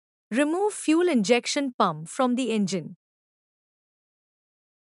Remove fuel injection pump from the engine.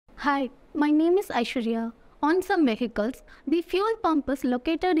 Hi, my name is Aishwarya. On some vehicles, the fuel pump is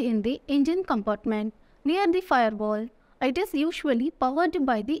located in the engine compartment near the firewall. It is usually powered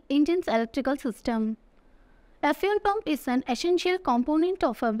by the engine's electrical system. A fuel pump is an essential component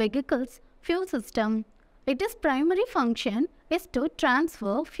of a vehicle's fuel system. Its primary function is to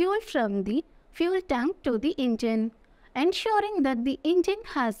transfer fuel from the fuel tank to the engine, ensuring that the engine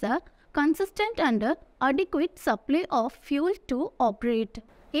has a consistent and adequate supply of fuel to operate.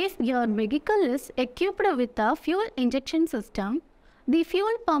 If your vehicle is equipped with a fuel injection system, the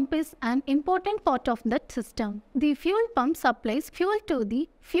fuel pump is an important part of that system. The fuel pump supplies fuel to the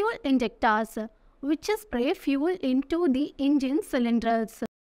fuel injectors, which spray fuel into the engine cylinders.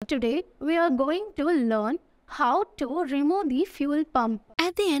 Today, we are going to learn how to remove the fuel pump.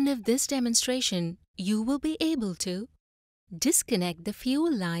 At the end of this demonstration, you will be able to disconnect the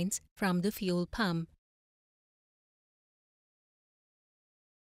fuel lines from the fuel pump,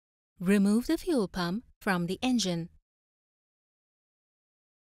 remove the fuel pump from the engine,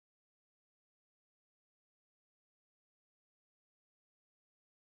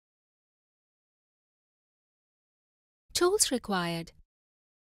 tools required: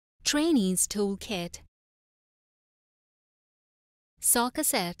 Trainee's Toolkit, saw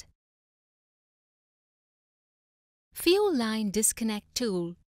cassette, fuel line disconnect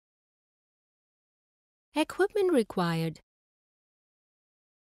tool. Equipment required: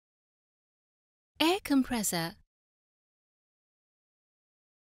 air compressor,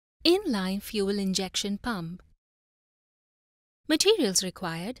 inline fuel injection pump. Materials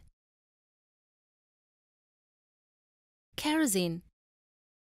required: kerosene,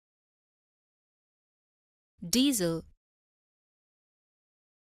 diesel,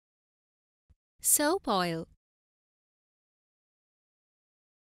 soap oil.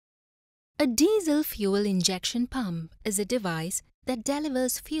 A diesel fuel injection pump is a device that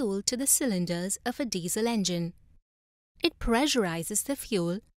delivers fuel to the cylinders of a diesel engine. It pressurizes the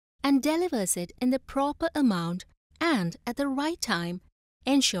fuel and delivers it in the proper amount and at the right time,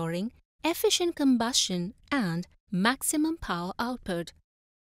 ensuring efficient combustion and maximum power output.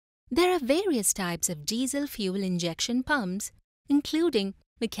 There are various types of diesel fuel injection pumps, including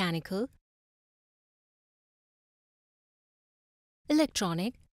mechanical,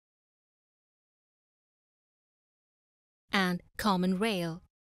 electronic, and common rail.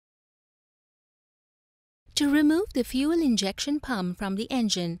 To remove the fuel injection pump from the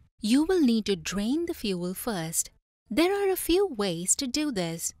engine, you will need to drain the fuel first. There are a few ways to do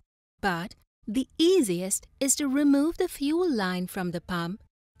this, but the easiest is to remove the fuel line from the pump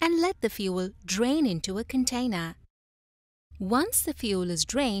and let the fuel drain into a container. Once the fuel is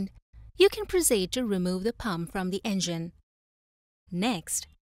drained, you can proceed to remove the pump from the engine. Next,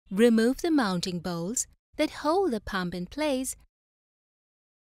 remove the mounting bolts that hold the pump in place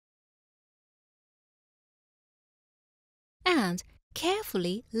and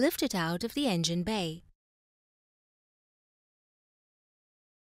carefully lift it out of the engine bay.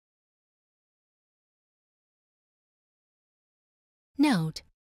 Note: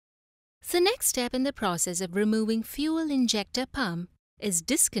 the next step in the process of removing fuel injector pump is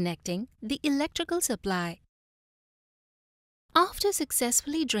disconnecting the electrical supply. After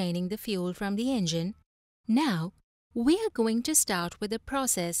successfully draining the fuel from the engine, now we are going to start with the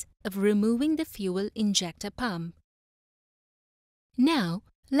process of removing the fuel injector pump. Now,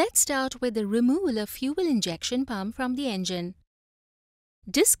 let's start with the removal of fuel injection pump from the engine.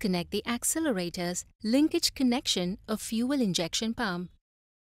 Disconnect the accelerators linkage connection of fuel injection pump.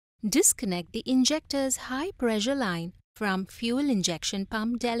 Disconnect the injector's high pressure line from fuel injection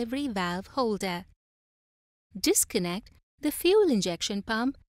pump delivery valve holder. Disconnect the fuel injection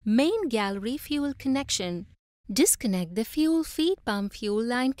pump main gallery fuel connection. Disconnect the fuel feed pump fuel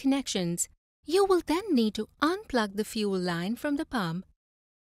line connections. You will then need to unplug the fuel line from the pump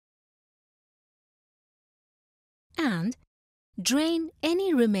and drain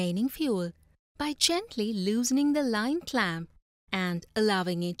any remaining fuel by gently loosening the line clamp and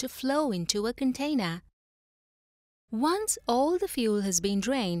allowing it to flow into a container. Once all the fuel has been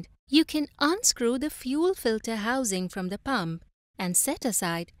drained, you can unscrew the fuel filter housing from the pump and set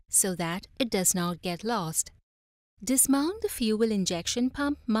aside so that it does not get lost. Dismount the fuel injection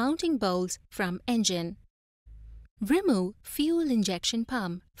pump mounting bolts from engine. Remove fuel injection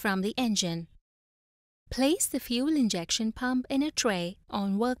pump from the engine. Place the fuel injection pump in a tray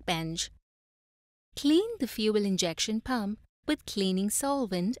on workbench. Clean the fuel injection pump with cleaning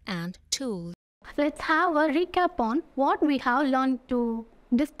solvent and tools. Let's have a recap on what we have learned to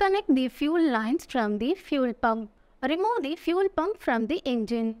disconnect the fuel lines from the fuel pump. Remove the fuel pump from the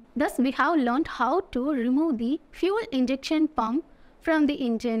engine. Thus, we have learned how to remove the fuel injection pump from the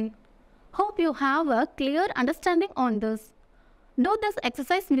engine. Hope you have a clear understanding on this. Do this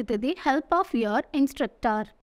exercise with the help of your instructor.